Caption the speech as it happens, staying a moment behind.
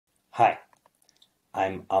Hi,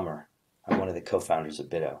 I'm Amr. I'm one of the co-founders of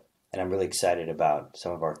Bito, and I'm really excited about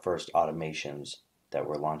some of our first automations that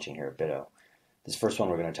we're launching here at Bito. This first one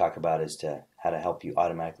we're going to talk about is how to help you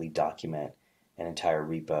automatically document an entire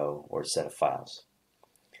repo or set of files.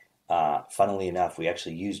 Funnily enough, we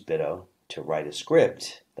actually used Bito to write a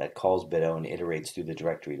script that calls Bito and iterates through the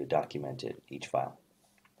directory to document each file.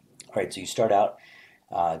 All right, so you start out,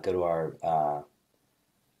 go to our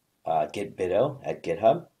Git Bito at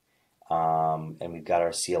GitHub. And we've got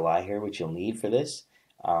our CLI here, which you'll need for this,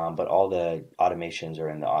 but all the automations are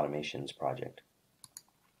in the automations project.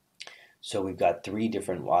 So we've got three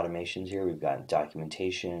different automations here. We've got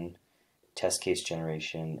documentation, test case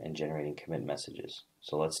generation, and generating commit messages.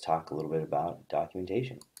 So let's talk a little bit about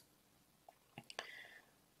documentation.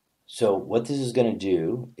 So what this is going to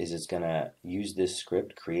do is it's going to use this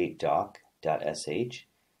script, create doc.sh.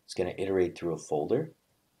 It's going to iterate through a folder.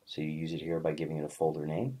 So you use it here by giving it a folder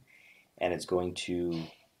name. And it's going to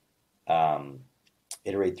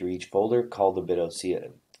iterate through each folder, call the Bito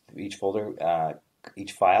each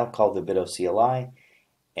file, call the Bito CLI,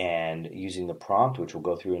 and using the prompt, which we'll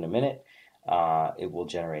go through in a minute, it will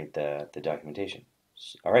generate the documentation.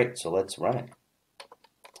 All right, so let's run it.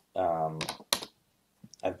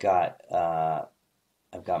 I've got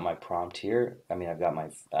my prompt here. I've got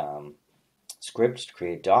my script to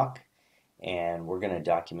create doc, and we're going to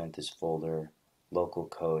document this folder local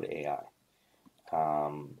code AI.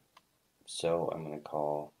 So I'm going to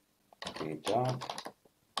call create doc,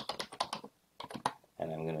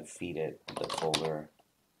 and I'm going to feed it the folder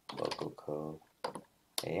local code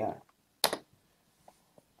AI.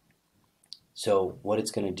 So what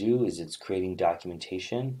it's going to do is it's creating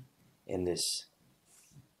documentation in this.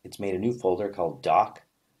 It's made a new folder called doc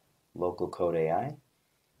local code AI,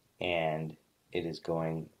 and it is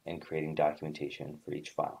going and creating documentation for each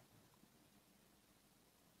file.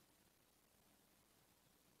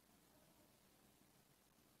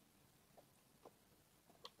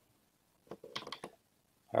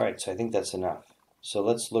 Alright, so I think that's enough. So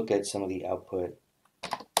let's look at some of the output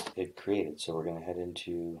it created. So we're going to head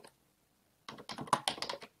into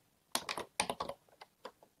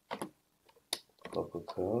local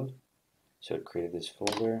code. So it created this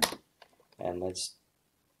folder, and let's,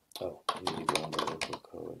 we need to go into local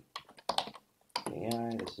code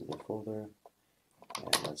AI. This is the folder,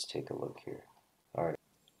 and let's take a look here. Alright,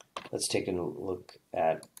 let's take a look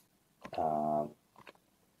at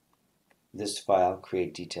this file,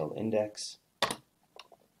 create detailed index.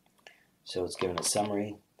 So it's given a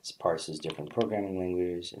summary. This parses different programming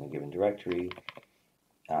languages in a given directory.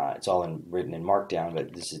 It's all written in Markdown,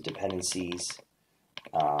 but this is dependencies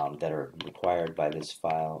that are required by this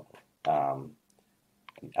file.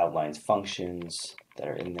 It outlines functions that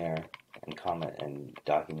are in there and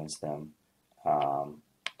documents them.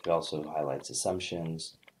 It also highlights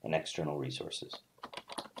assumptions and external resources.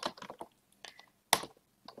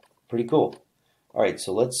 Pretty cool. All right,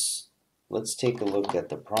 so let's take a look at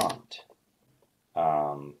the prompt.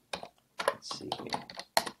 Let's see here.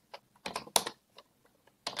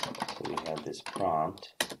 So we have this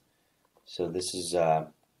prompt. So this is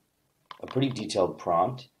a pretty detailed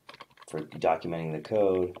prompt for documenting the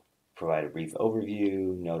code. Provide a brief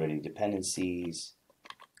overview, note any dependencies,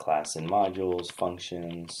 class and modules,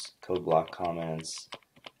 functions, code block comments,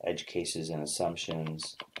 edge cases and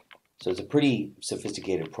assumptions. So it's a pretty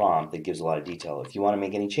sophisticated prompt that gives a lot of detail. If you want to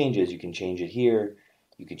make any changes, you can change it here.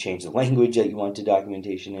 You can change the language that you want the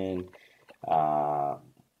documentation in.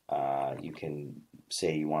 You can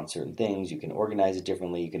say you want certain things. You can organize it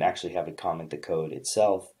differently. You can actually have it comment the code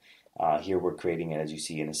itself. Here we're creating it, as you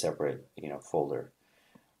see, in a separate folder.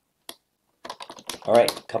 All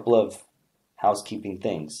right, a couple of housekeeping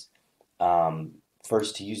things.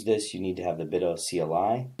 First, to use this, you need to have the Bito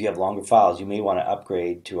CLI. If you have longer files, you may want to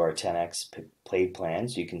upgrade to our 10x paid plan,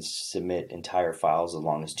 so you can submit entire files as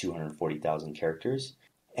long as 240,000 characters.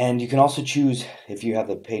 And you can also choose, if you have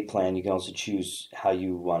the paid plan, you can also choose how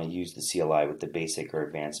you want to use the CLI with the basic or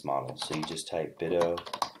advanced model. So you just type Bito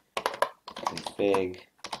config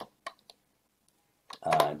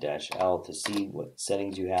 -L to see what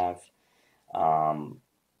settings you have.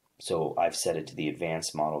 So I've set it to the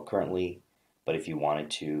advanced model currently. But if you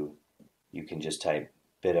wanted to, you can just type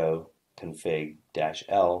Bito config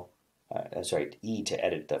 -L, E to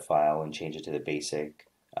edit the file and change it to the basic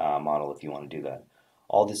model if you want to do that.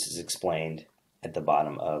 All this is explained at the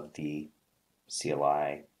bottom of the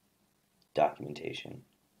CLI documentation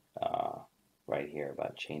right here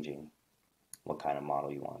about changing what kind of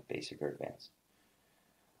model you want, basic or advanced.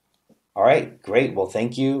 All right, great. Well,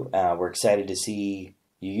 thank you. We're excited to see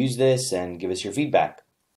you use this and give us your feedback.